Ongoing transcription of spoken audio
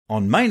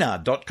on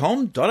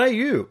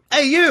maynard.com.au.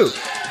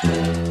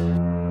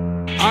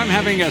 I'm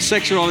having a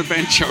sexual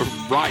adventure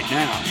right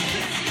now.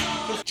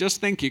 Just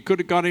think you could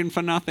have got in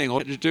for nothing. All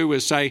you had to do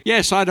was say,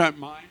 yes, I don't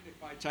mind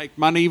if I take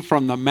money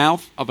from the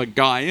mouth of a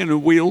guy in a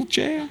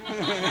wheelchair.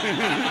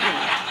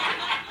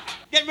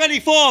 Get ready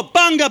for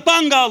Bunga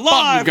Bunga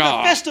Live, Bunga.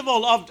 the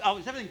festival of... Oh,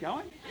 is everything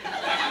going?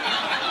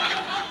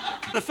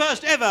 The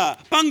first ever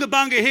Bunga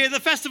Bunga here,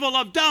 the festival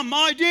of dumb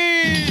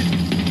ideas.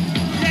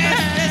 Yes,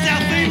 there's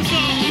our theme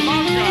song.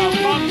 Bunga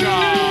Bunga.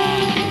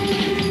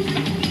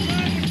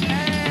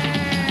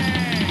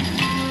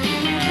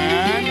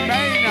 And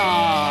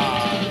Maynard.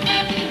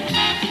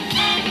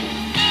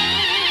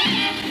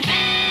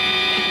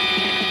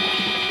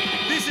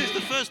 This is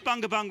the first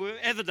Bunga Bunga we've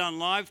ever done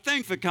live.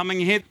 Thanks for coming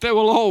here. There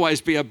will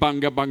always be a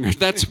Bunga Bunga.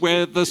 That's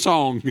where the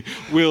song,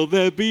 will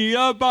there be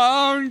a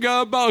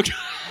Bunga Bunga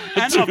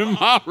And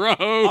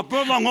tomorrow? I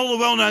brought along all the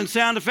well-known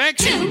sound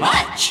effects. Too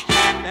much.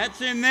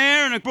 That's in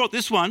there, and I brought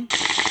this one.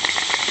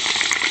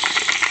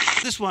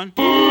 This one.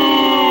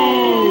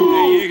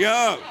 There you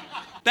go.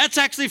 That's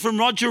actually from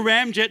Roger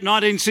Ramjet,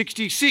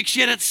 1966,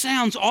 yet it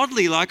sounds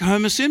oddly like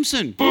Homer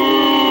Simpson.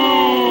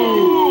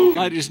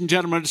 Ladies and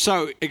gentlemen, it's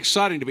so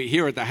exciting to be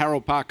here at the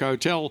Harold Park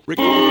Hotel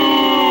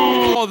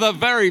recording for the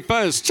very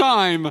first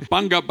time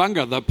Bunga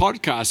Bunga, the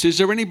podcast. Is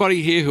there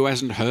anybody here who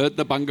hasn't heard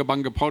the Bunga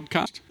Bunga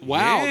podcast?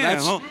 Wow,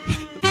 Yeah,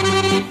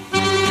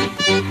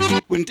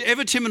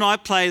 whenever Tim and I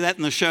play that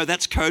in the show,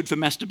 that's code for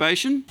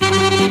masturbation.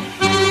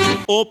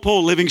 Or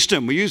Paul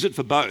Livingston. We use it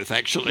for both,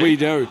 actually. We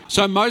do.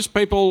 So most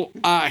people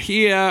are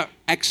here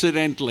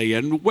accidentally,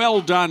 and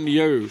well done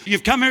you.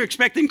 You've come here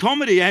expecting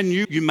comedy, and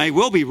you may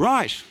well be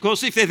right. Of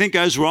course, if anything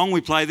goes wrong,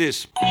 we play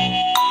this.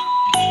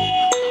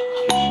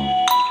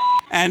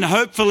 And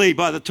hopefully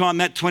by the time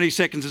that 20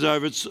 seconds is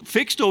over, it's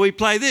fixed, or we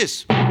play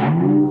this.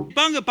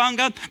 Bunga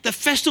Bunga, the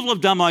festival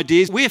of dumb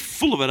ideas. We're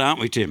full of it,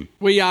 aren't we, Tim?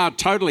 We are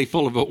totally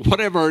full of it.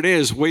 Whatever it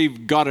is,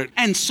 we've got it.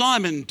 And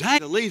Simon Day,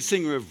 the lead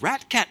singer of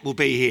Rat Cat, will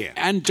be here.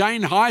 And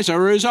Dane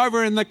Heiser is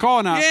over in the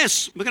corner.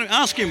 Yes, we're going to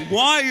ask him,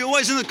 why are you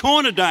always in the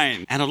corner,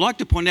 Dane? And I'd like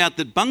to point out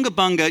that Bunga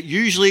Bunga,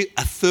 usually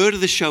a third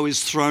of the show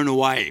is thrown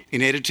away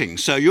in editing.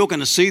 So you're going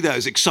to see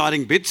those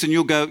exciting bits and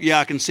you'll go, yeah,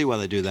 I can see why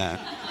they do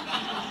that.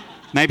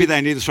 Maybe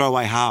they need to throw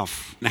away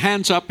half.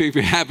 Hands up if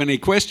you have any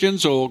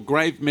questions or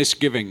grave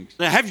misgivings.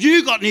 Now, have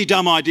you got any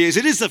dumb ideas?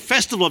 It is the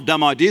festival of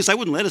dumb ideas. They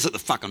wouldn't let us at the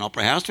fucking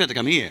Opera House. We had to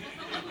come here.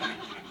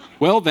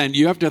 Well, then,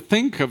 you have to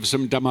think of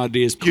some dumb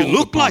ideas. You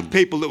look like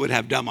people that would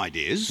have dumb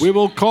ideas. We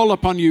will call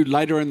upon you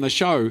later in the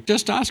show.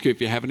 Just ask you if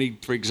you have any,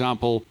 for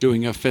example,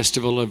 doing a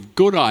festival of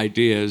good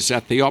ideas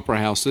at the Opera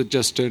House that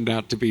just turned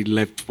out to be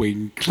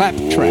left-wing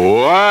claptrap.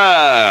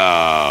 Wow.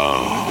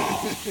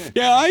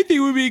 Yeah, I think it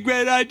would be a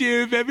great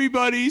idea if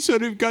everybody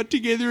sort of got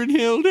together and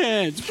held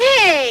hands.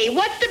 Hey,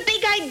 what's the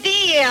big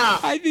idea?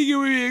 I think it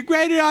would be a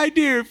great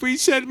idea if we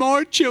sent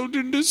more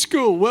children to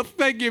school. Well,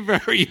 thank you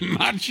very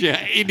much, you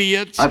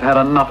idiots. I've had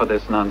enough of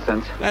this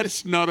nonsense.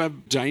 That's not a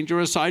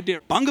dangerous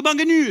idea. Bunga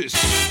Bunga News.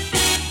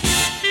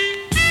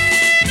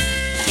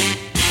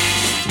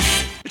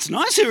 It's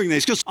nice hearing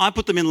these because I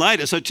put them in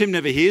later so Tim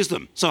never hears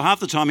them. So half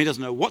the time he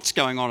doesn't know what's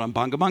going on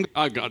Bunga Bunga.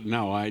 I got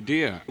no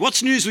idea.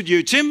 What's news with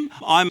you, Tim?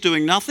 I'm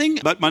doing nothing,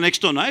 but my next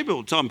door neighbour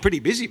will tell I'm pretty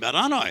busy, but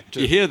aren't I?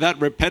 You hear that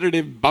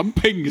repetitive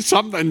bumping?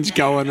 Something's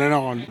going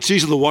on.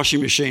 She's the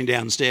washing machine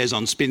downstairs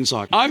on spin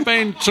cycle. I've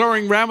been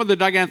touring around with the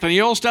Doug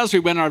Anthony All-Stars. We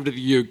went over to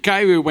the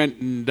UK. We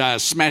went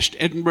and smashed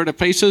Edinburgh to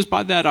pieces.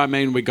 By that I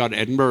mean we got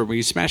Edinburgh and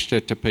we smashed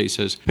it to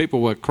pieces. People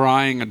were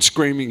crying and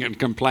screaming and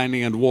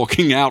complaining and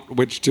walking out,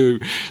 which to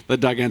the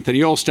Doug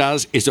Anthony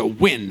All-Stars is a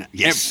win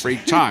every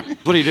time.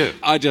 What do you do?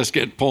 I just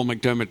get Paul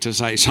McDermott to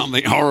say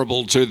something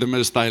horrible to them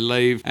as they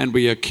leave, and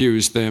we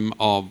accuse them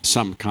of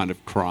some kind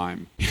of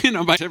crime. You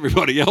know, makes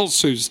everybody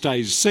else who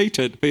stays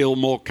seated feel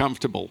more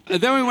comfortable.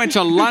 Then we went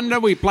to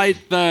London. We played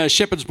the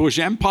Shepherd's Bush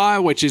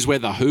Empire, which is where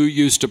the Who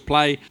used to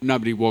play.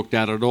 Nobody walked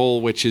out at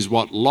all, which is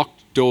what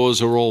locked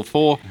doors are all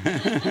for.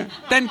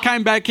 Then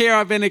came back here.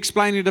 I've been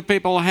explaining to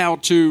people how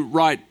to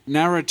write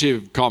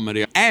narrative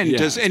comedy. And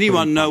does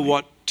anyone know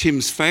what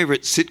Tim's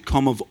favourite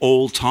sitcom of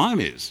all time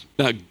is?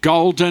 The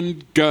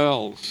Golden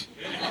Girls.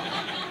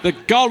 The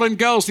Golden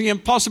Girls, the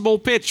impossible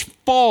pitch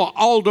for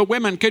older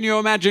women. Can you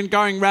imagine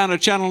going round to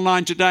Channel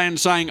 9 today and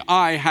saying,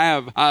 I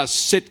have a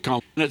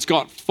sitcom, and it's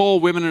got 4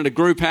 women in a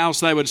group house?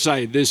 They would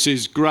say, this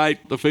is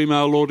great. The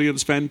female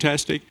audience,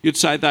 fantastic. You'd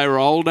say they were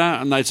older,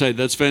 and they'd say,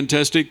 that's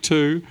fantastic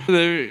too.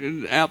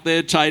 They're out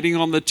there tating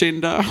on the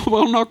Tinder.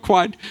 Well, not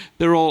quite.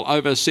 They're all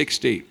over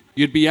 60.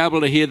 You'd be able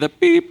to hear the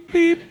beep,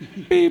 beep,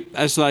 beep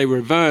as they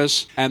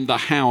reverse, and the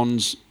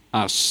hounds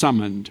are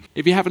summoned.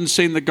 If you haven't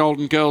seen the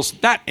Golden Girls,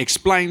 that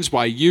explains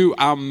why you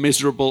are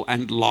miserable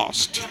and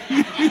lost.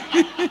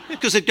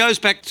 Because it goes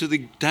back to the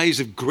days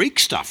of Greek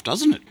stuff,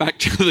 doesn't it? Back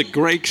to the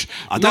Greeks.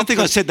 I don't think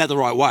I said that the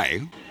right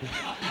way.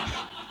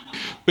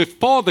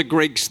 Before the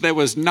Greeks, there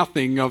was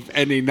nothing of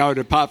any note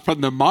apart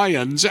from the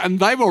Mayans, and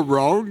they were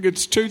wrong.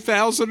 It's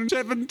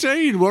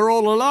 2017. We're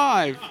all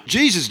alive.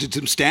 Jesus did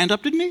some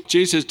stand-up, didn't he?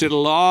 Jesus did a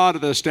lot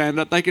of the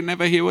stand-up. They could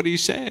never hear what he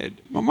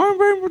said.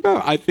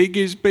 I think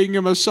he's being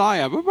a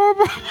Messiah.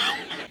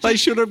 They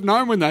should have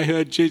known when they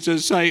heard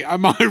Jesus say,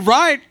 "Am I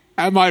right?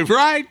 Am I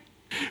right?"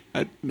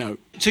 No.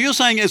 So you're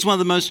saying it's one of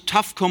the most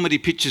tough comedy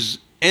pitches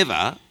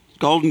ever,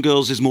 Golden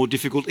Girls is more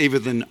difficult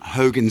even than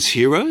Hogan's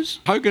Heroes?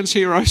 Hogan's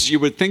Heroes you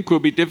would think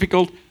would be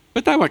difficult,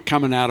 but they were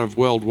coming out of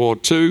World War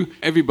II.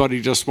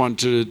 Everybody just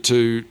wanted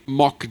to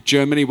mock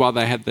Germany while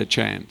they had the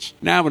chance.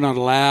 Now we're not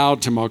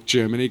allowed to mock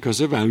Germany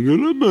because of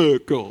Angela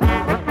Merkel.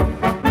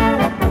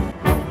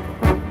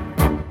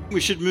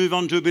 We should move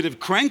on to a bit of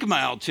crank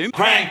mail, Tim.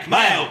 Crank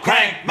mail,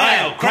 crank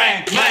mail,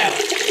 crank mail.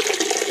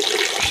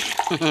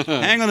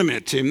 Hang on a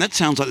minute, Tim. That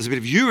sounds like there's a bit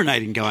of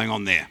urinating going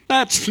on there.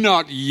 That's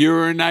not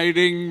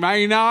urinating,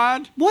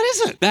 Maynard. What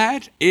is it?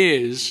 That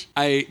is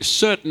a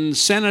certain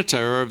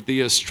senator of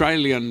the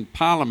Australian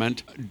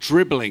Parliament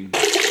dribbling.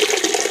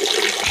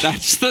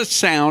 That's the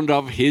sound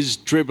of his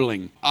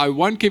dribbling. I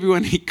won't give you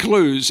any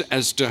clues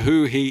as to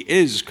who he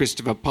is,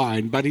 Christopher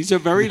Pine, but he's a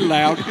very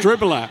loud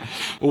dribbler.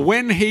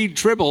 When he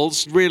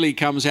dribbles, really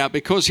comes out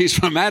because he's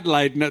from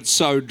Adelaide and it's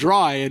so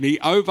dry and he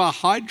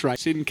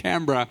overhydrates in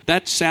Canberra.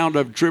 That sound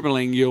of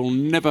dribbling, you'll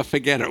never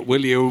forget it,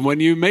 will you? And when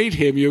you meet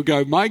him, you'll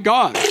go, my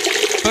God.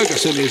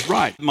 Ferguson is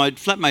right. My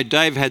flatmate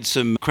Dave had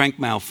some crank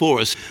mail for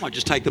us. I might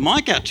just take the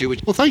mic out to you.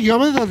 Well, thank you. I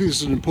mean, that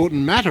is an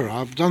important matter.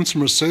 I've done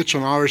some research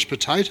on Irish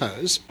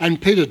potatoes,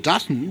 and Peter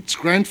Dutton's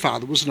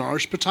grandfather was an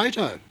Irish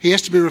potato. He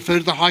has to be referred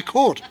to the High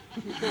Court.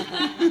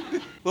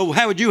 Well,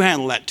 how would you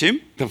handle that,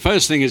 Tim? The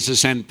first thing is to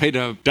send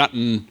Peter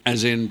Dutton,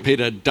 as in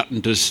Peter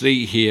Dutton to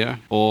see here,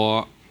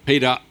 or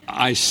Peter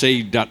I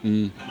see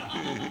Dutton.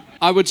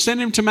 I would send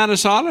him to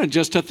Manus Island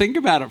just to think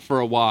about it for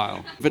a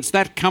while. If it's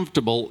that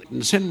comfortable,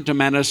 send him to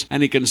Manus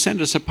and he can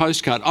send us a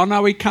postcard. Oh,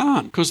 no, he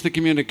can't because the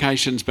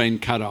communication's been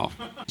cut off.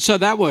 So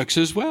that works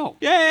as well.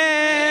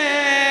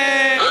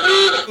 Yay!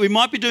 We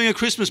might be doing a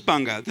Christmas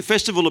bunga, the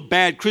festival of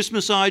bad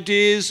Christmas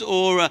ideas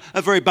or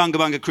a very bunga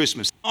bunga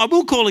Christmas. I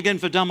will call again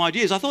for dumb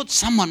ideas. I thought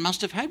someone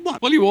must have had one.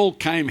 Well, you all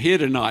came here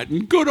tonight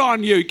and good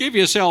on you. Give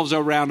yourselves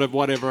a round of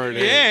whatever it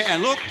is. Yeah,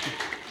 and look...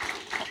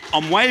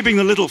 I'm waving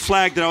the little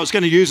flag that I was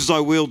going to use as I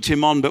wheeled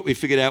Tim on, but we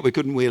figured out we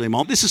couldn't wheel him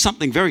on. This is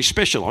something very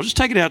special. I'll just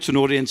take it out to an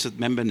audience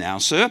member now,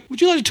 sir.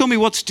 Would you like to tell me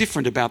what's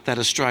different about that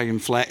Australian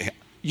flag?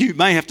 You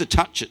may have to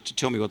touch it to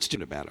tell me what's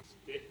different about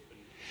it.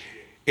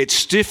 It's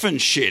stiff and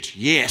shit,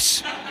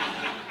 yes.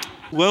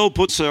 Well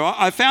put, sir.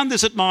 I found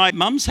this at my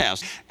mum's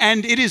house,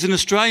 and it is an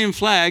Australian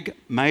flag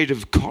made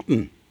of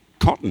cotton.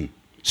 Cotton.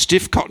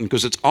 Stiff cotton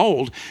because it's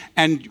old.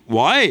 And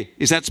why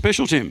is that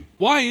special, Tim?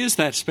 Why is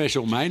that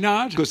special,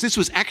 Maynard? Because this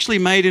was actually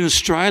made in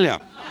Australia.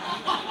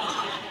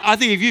 I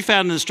think if you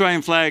found an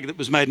Australian flag that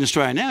was made in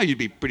Australia now, you'd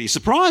be pretty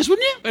surprised,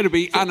 wouldn't you? It'd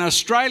be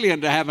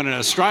un-Australian to have an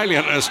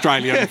Australian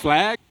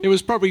flag. It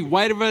was probably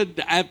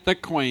wavered at the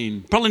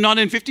Queen. Probably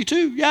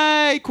 1952.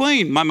 Yay,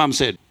 Queen, my mum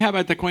said. How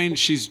about the Queen?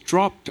 She's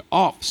dropped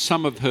off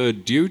some of her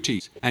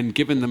duties and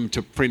given them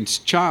to Prince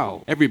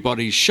Charles.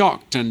 Everybody's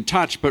shocked and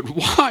touched, but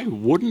why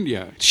wouldn't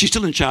you? She's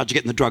still in charge of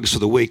getting the drugs for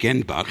the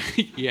weekend, but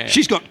yeah.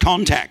 She's got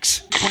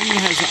contacts. Queen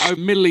has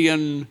 1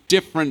 million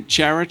different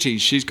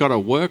charities she's got to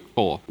work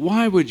for.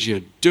 Why would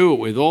you do it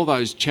with all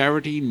those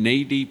charity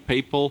needy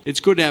people? It's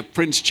good to have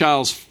Prince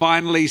Charles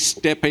finally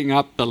stepping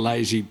up, the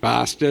lazy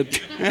bastard.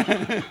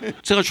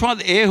 So I try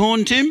the air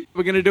horn, Tim?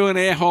 We're going to do an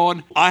air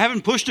horn. I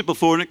haven't pushed it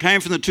before and it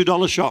came from the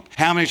 $2 shop.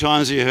 How many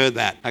times have you heard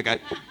that? Okay.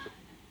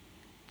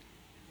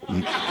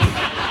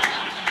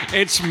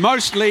 It's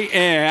mostly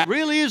air.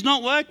 Really is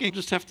not working.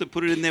 Just have to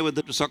put it in there with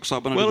the sock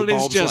sop and well, the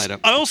bulbs later.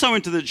 I also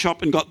went to the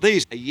shop and got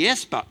these, a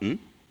yes button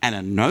and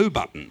a no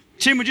button.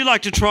 Tim, would you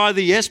like to try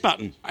the yes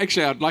button?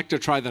 Actually, I'd like to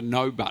try the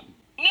no button.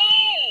 No.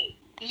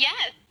 Yes.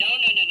 No.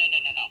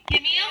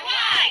 Give me a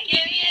Y.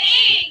 Give me an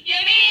E.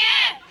 Give me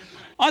an F.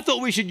 I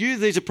thought we should use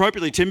these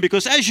appropriately, Tim,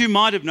 because as you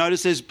might have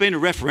noticed, there's been a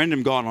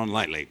referendum going on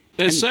lately.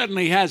 There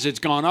certainly has. It's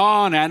gone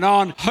on and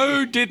on.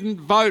 Who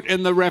didn't vote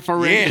in the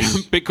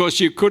referendum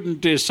because you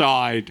couldn't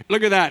decide?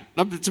 Look at that.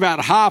 It's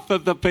about half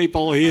of the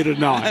people here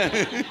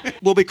tonight.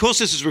 Well, because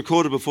this is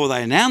recorded before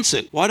they announce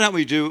it, why don't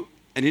we do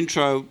an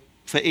intro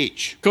for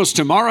each? Because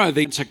tomorrow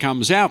the answer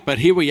comes out, but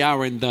here we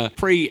are in the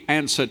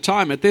pre-answer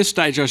time. At this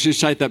stage, I should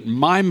say that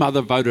my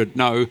mother voted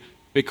no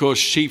because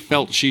she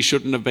felt she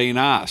shouldn't have been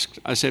asked.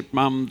 I said,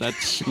 Mum,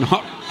 that's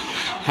not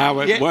how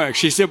it works.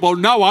 She said, well,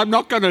 no, I'm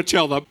not going to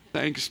tell them.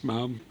 Thanks,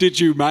 Mum. Did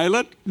you mail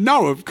it?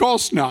 No, of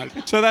course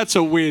not. So that's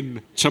a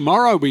win.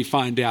 Tomorrow we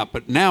find out,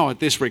 but now at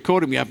this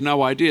recording we have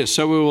no idea.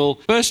 So we will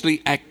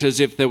firstly act as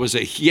if there was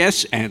a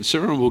yes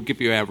answer and we'll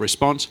give you our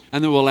response,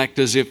 and then we'll act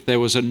as if there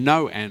was a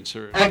no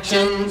answer.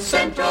 Action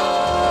Central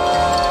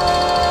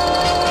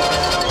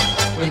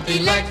with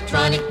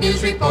electronic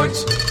news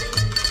reports.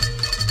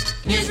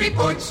 News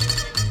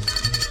reports.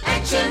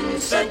 Action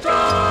Central.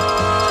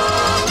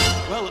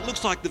 Well, it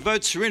looks like the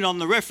votes are in on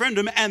the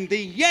referendum and the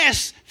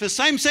yes for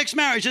same-sex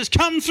marriage has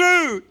come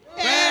through.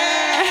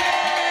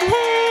 Yeah!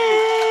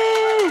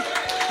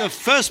 The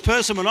first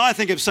person when I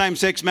think of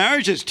same-sex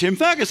marriage is Tim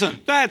Ferguson.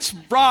 That's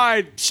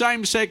right.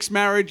 Same-sex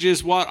marriage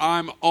is what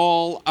I'm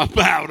all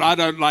about. I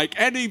don't like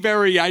any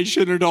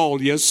variation at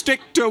all. You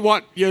stick to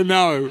what you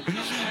know.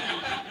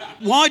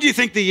 Why do you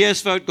think the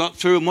yes vote got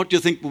through, and what do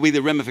you think will be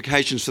the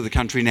ramifications for the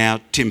country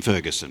now, Tim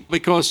Ferguson?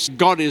 Because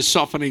God is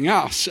softening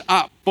us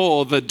up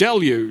for the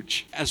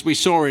deluge. As we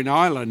saw in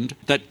Ireland,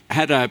 that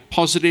had a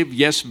positive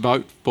yes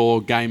vote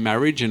for gay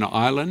marriage in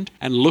Ireland.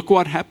 And look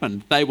what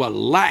happened. They were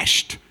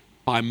lashed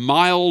by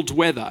mild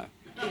weather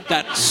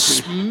that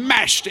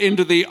smashed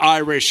into the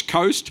Irish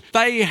coast.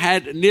 They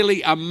had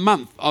nearly a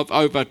month of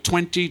over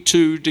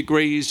 22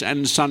 degrees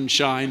and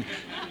sunshine.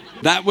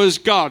 That was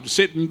God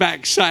sitting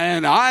back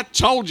saying, I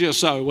told you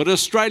so. But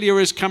Australia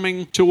is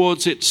coming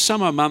towards its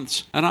summer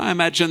months, and I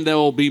imagine there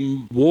will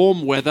be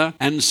warm weather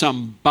and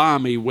some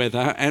balmy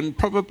weather and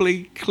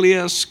probably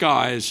clear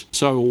skies.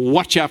 So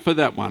watch out for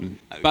that one.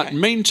 Okay. But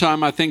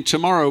meantime, I think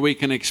tomorrow we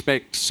can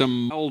expect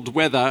some cold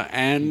weather,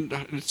 and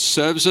it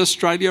serves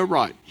Australia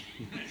right.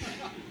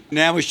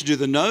 Now we should do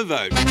the no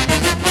vote.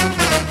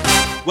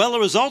 Well, the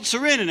results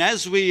are in, and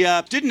as we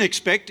didn't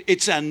expect,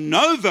 it's a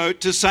no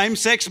vote to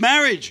same-sex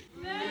marriage.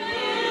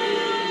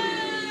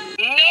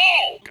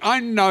 I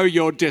know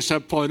you're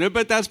disappointed,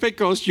 but that's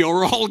because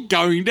you're all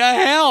going to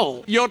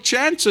hell. Your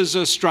chances,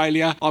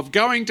 Australia, of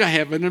going to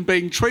heaven and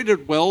being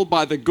treated well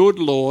by the good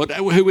Lord,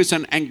 who is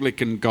an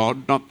Anglican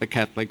God, not the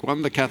Catholic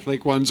one. The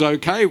Catholic one's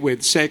okay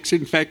with sex,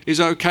 in fact, is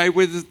okay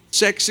with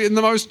sex in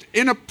the most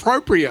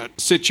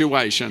inappropriate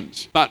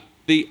situations. But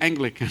the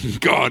Anglican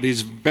God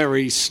is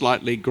very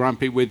slightly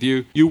grumpy with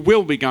you. You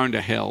will be going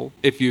to hell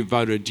if you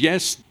voted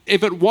yes.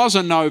 If it was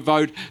a no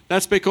vote,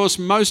 that's because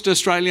most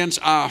Australians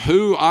are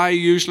who I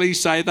usually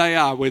say they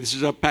are, which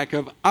is a pack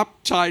of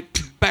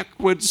uptight,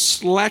 backward,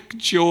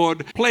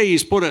 slack-jawed,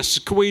 please put a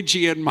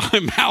squeegee in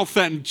my mouth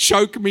and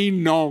choke me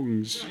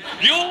nongs.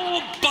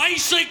 You're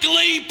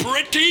basically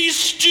pretty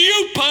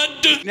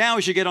stupid. Now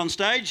we should get on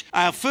stage.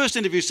 Our first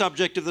interview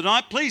subject of the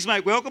night. Please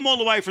make welcome all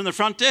the way from the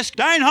front desk,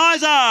 Dane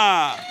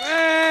Heiser.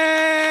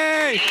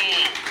 Hey!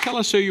 Tell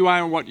us who you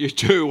are and what you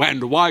do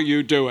and why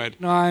you do it.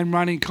 I'm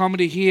running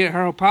comedy here at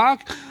Harold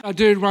Park. I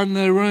do run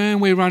the room.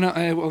 We run it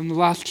on the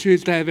last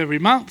Tuesday of every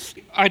month.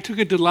 I took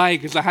a delay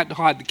because I had to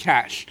hide the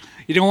cash.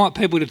 You don't want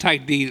people to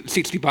take the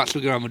 $60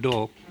 to go on the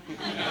door.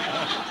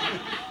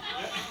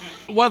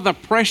 Well, the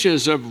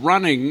pressures of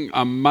running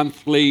a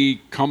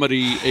monthly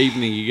comedy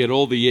evening, you get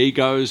all the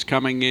egos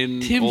coming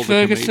in. Tim all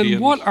Ferguson, the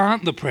comedians. what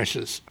aren't the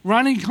pressures?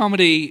 Running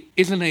comedy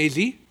isn't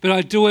easy, but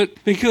I do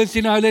it because,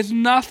 there's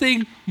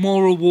nothing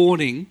more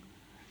rewarding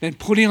than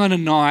putting on a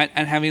night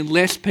and having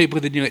less people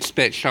than you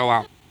expect show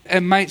up.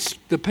 It makes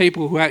the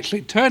people who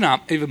actually turn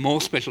up even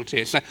more special to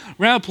you. So,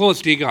 round of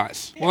applause to you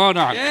guys. Well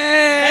done.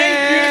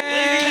 Thank you,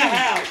 leaving the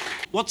house.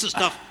 What's the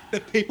stuff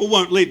that people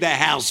won't leave their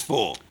house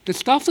for? The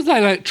stuff that they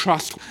don't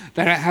trust,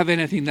 they don't have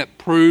anything that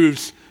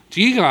proves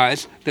to you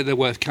guys that they're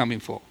worth coming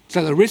for.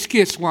 So the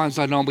riskiest ones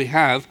I normally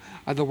have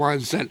are the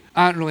ones that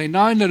aren't really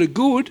known, that are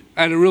good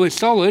and are really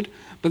solid,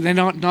 but they're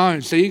not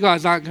known. So you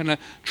guys aren't going to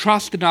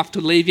trust enough to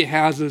leave your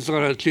houses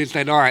on a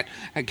Tuesday night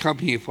and come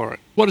here for it.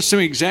 What are some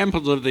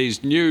examples of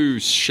these new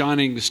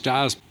shining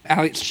stars?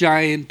 Alex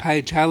Jane,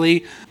 Paige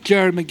Halley.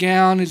 Jared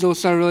McGowan is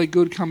also really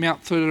good, coming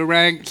up through the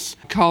ranks.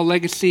 Cole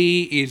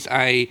Legacy is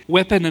a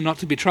weapon and not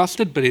to be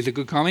trusted, but he's a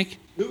good comic.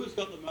 Who has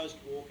got the most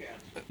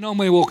walkouts?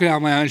 Normally walk out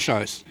on my own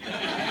shows.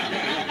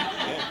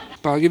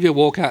 But I'll give you a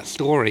walkout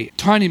story.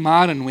 Tony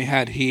Martin we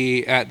had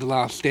here at The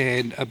Last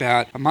Stand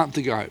about a month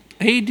ago.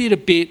 He did a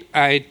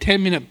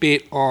 10-minute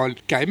bit on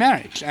gay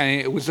marriage, and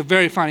it was a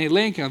very funny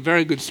link and a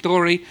very good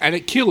story, and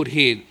it killed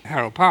here at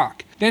Harold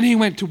Park. Then he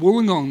went to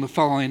Wollongong the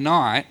following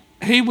night.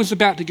 He was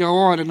about to go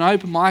on, and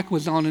open mic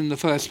was on in the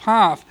first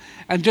half,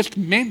 and just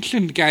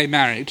mentioned gay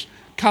marriage.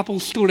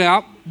 Couple stood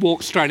up,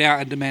 walked straight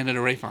out and demanded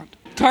a refund.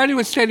 Tony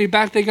was standing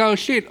back there going,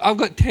 shit, I've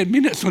got 10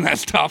 minutes on that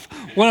stuff.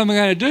 What am I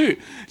going to do?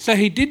 So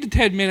he did the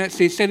 10 minutes.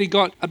 He said he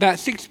got about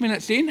 6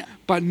 minutes in,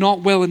 but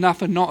not well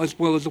enough and not as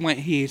well as it went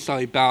here, so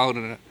he bailed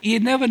on it. You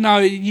never know.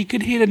 You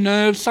could hit a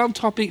nerve. Some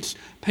topics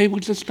people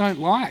just don't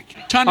like.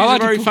 Tony's a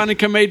very funny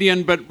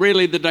comedian, but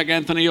really the Doug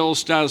Anthony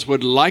All-Stars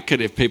would like it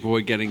if people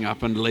were getting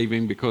up and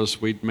leaving because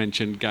we'd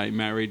mentioned gay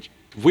marriage.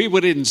 We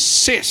would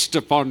insist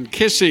upon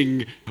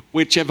kissing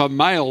whichever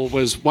male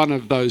was one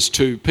of those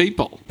two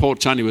people. Poor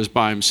Tony was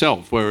by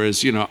himself,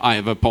 whereas, I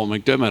have a Paul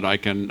McDermott,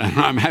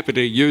 I'm happy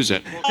to use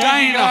it.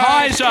 Dane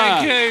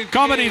Heiser,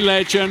 comedy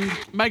legend.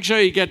 Make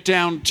sure you get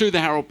down to the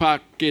Harold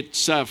Park.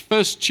 It's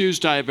first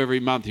Tuesday of every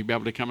month. You'll be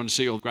able to come and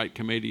see all the great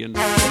comedians.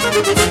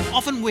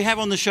 Often we have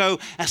on the show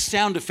a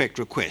sound effect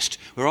request,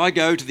 where I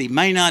go to the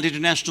Maynard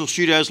International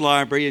Studios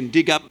Library and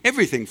dig up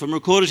everything from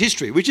recorded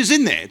history, which is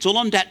in there. It's all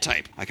on DAT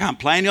tape. I can't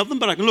play any of them,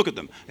 but I can look at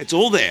them. It's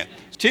all there.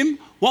 Tim,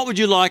 what would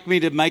you like me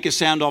to make a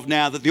sound of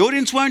now that the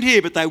audience won't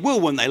hear, but they will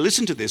when they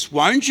listen to this,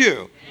 won't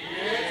you?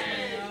 Yes.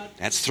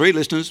 That's 3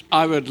 listeners.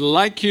 I would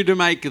like you to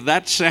make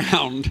that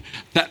sound,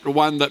 that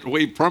one that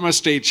we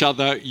promised each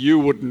other you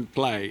wouldn't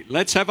play.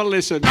 Let's have a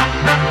listen.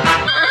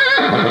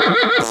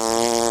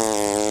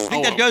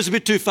 goes a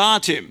bit too far,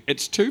 Tim.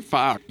 It's too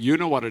far. You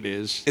know what it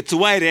is. It's the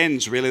way it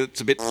ends, really.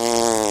 It's a bit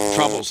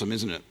troublesome,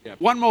 isn't it? Yeah.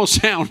 One more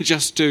sound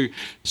just to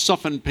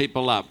soften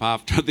people up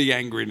after the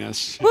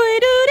angriness.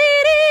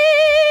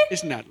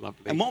 Isn't that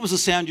lovely? And what was the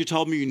sound you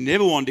told me you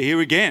never wanted to hear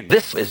again?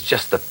 This is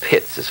just the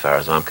pits as far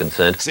as I'm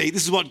concerned. See,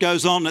 this is what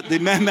goes on at the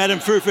Madame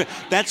Frou-Frou.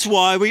 That's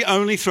why we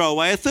only throw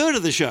away a third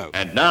of the show.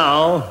 And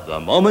now,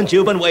 the moment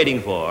you've been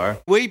waiting for.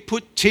 We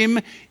put Tim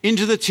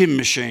into the Tim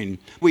machine.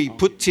 We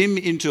put Tim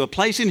into a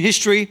place in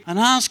history and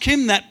ask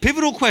him that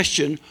pivotal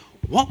question,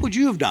 what would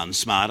you have done,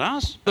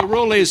 smartass? The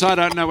rule is I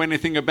don't know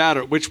anything about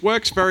it, which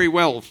works very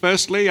well.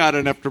 Firstly, I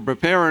don't have to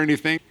prepare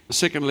anything.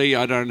 Secondly,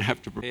 I don't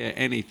have to prepare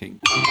anything.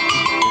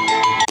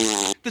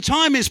 The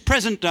time is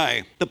present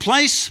day. The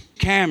place,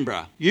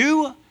 Canberra.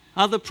 You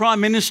are the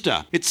Prime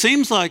Minister. It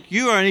seems like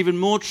you are in even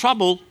more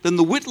trouble than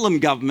the Whitlam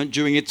government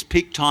during its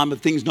peak time of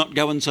things not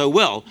going so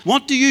well.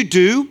 What do you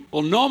do?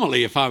 Well,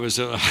 normally if I was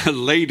a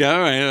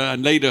leader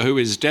who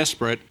is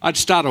desperate, I'd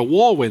start a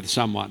war with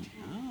someone.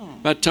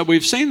 But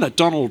we've seen that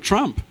Donald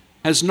Trump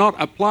has not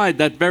applied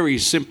that very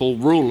simple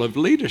rule of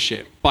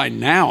leadership. By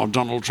now,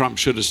 Donald Trump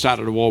should have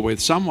started a war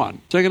with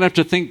someone. So you're going to have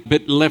to think a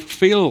bit left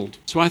field.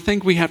 So I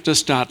think we have to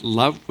start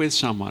love with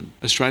someone.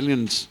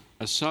 Australians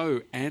are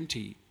so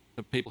anti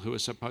the people who are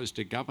supposed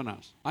to govern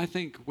us. I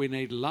think we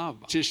need love.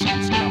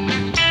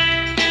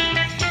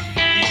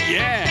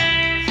 Yeah.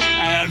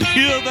 And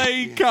here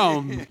they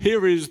come.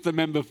 Here is the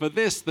member for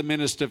this, the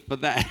minister for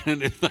that.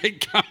 And if they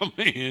come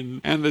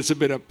in and there's a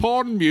bit of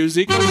porn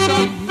music,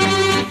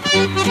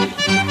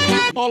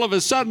 all of a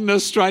sudden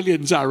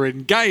Australians are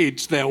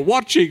engaged. They're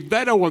watching.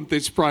 They don't want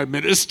this Prime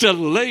Minister to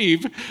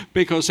leave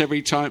because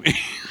every time he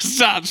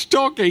starts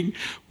talking,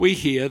 we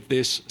hear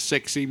this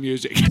sexy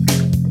music.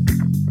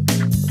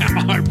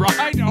 Am I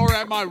right or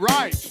am I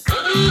right?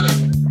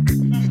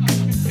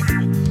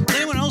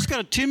 Anyone else got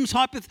a Tim's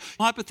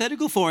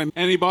hypothetical for him?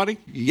 Anybody?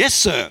 Yes,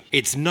 sir.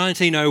 It's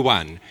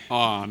 1901.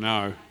 Oh,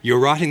 no. You're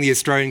writing the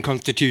Australian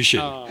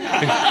Constitution. Oh.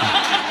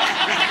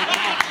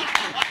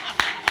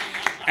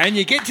 And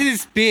you get to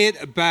this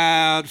bit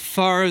about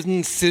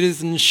foreign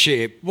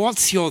citizenship.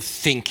 What's your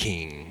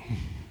thinking?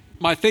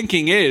 My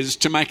thinking is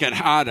to make it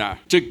harder,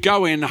 to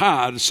go in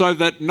hard so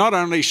that not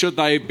only should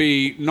they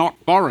be not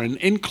foreign,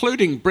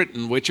 including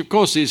Britain, which of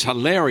course is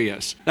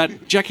hilarious,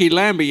 that Jackie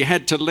Lambie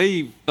had to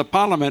leave the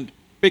Parliament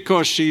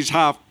because she's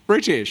half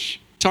British.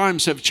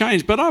 Times have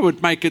changed, but I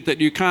would make it that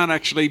you can't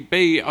actually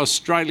be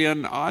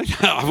Australian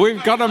either.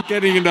 We've got them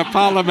getting into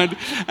Parliament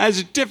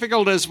as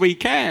difficult as we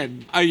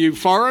can. Are you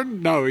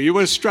foreign? No. Are you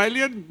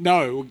Australian?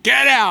 No.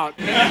 Get out!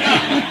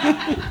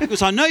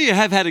 Because I know you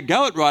have had a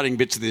go at writing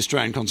bits of the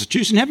Australian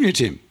Constitution, haven't you,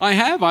 Tim? I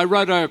have. I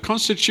wrote a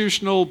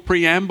constitutional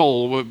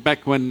preamble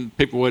back when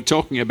people were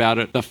talking about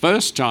it the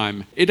first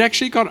time. It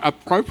actually got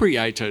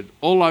appropriated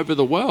all over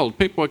the world.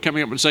 People were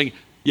coming up and saying,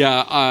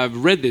 yeah,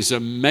 I've read this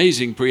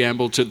amazing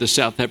preamble to the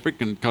South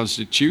African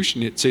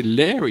Constitution. It's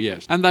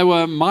hilarious. And they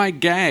were my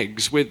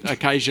gags with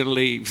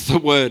occasionally the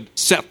word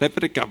South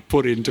Africa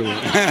put into it.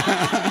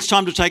 It's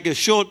time to take a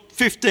short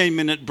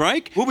 15-minute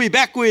break. We'll be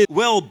back with,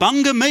 well,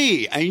 Bunga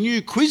Me, a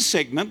new quiz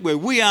segment where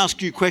we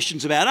ask you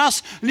questions about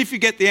us, and if you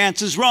get the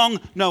answers wrong,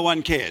 no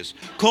one cares.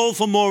 Call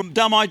for more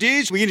dumb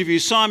ideas. We interview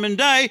Simon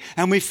Day,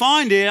 and we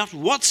find out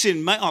what's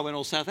in... I went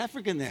all South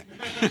African there.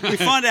 We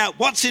find out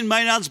what's in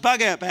Maynard's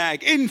bug-out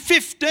bag in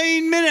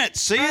 15 minutes.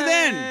 See you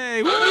then.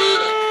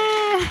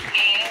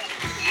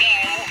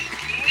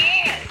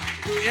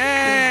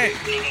 Yay!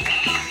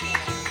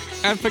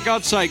 And for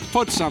God's sake,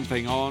 put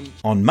something on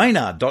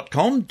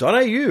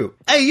Maynard.com.au.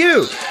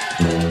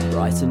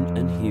 Bryson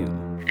and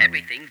Hume.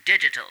 Everything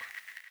digital.